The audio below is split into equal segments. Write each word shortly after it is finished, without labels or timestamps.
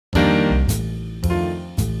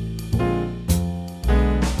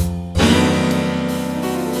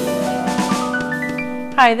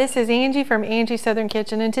Hi, this is Angie from Angie Southern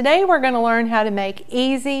Kitchen, and today we're going to learn how to make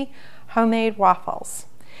easy homemade waffles.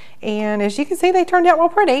 And as you can see, they turned out real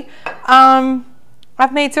pretty.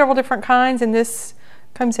 I've made several different kinds, and this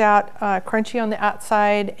comes out crunchy on the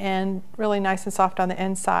outside and really nice and soft on the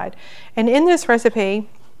inside. And in this recipe,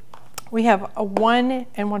 we have 1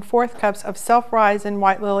 1/4 cups of self-rising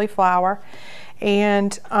white lily flour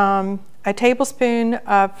and a tablespoon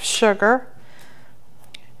of sugar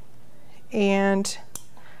and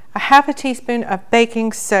a 1/2 teaspoon of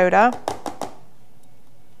baking soda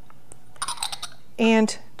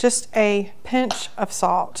and just a pinch of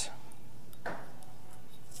salt.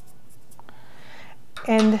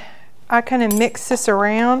 And I kind of mix this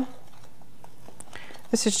around.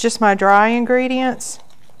 This is just my dry ingredients.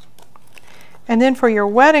 And then for your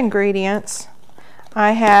wet ingredients,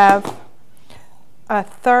 I have a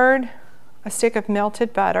stick of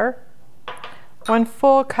melted butter, 1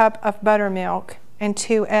 full cup of buttermilk, and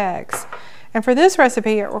 2 eggs. And for this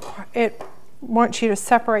recipe, it wants you to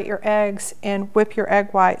separate your eggs and whip your egg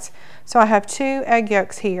whites. So I have 2 egg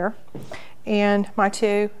yolks here and my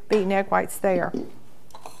 2 beaten egg whites there.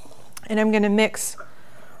 And I'm going to mix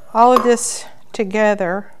all of this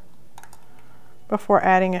together before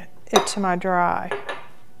adding it to my dry.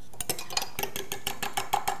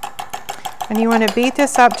 And you want to beat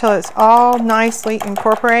this up till it's all nicely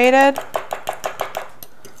incorporated.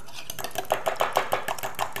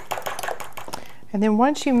 And then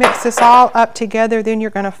once you mix this all up together, then you're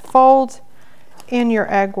going to fold in your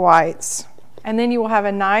egg whites. And then you will have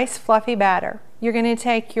a nice fluffy batter. You're going to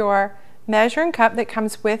take your measuring cup that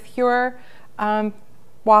comes with your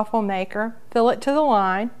waffle maker, fill it to the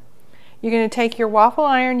line. You're going to take your waffle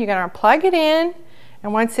iron, you're going to plug it in,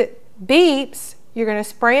 and once it beeps, you're going to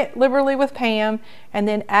spray it liberally with Pam and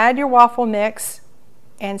then add your waffle mix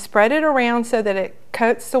and spread it around so that it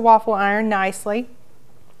coats the waffle iron nicely.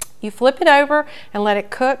 You flip it over and let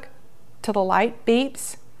it cook till the light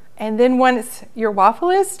beeps. And then once your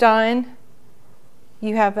waffle is done,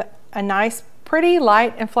 you have a nice, pretty,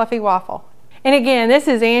 light and fluffy waffle. And again, this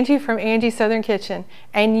is Angie from Angie Southern Kitchen,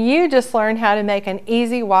 and you just learned how to make an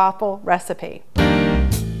easy waffle recipe.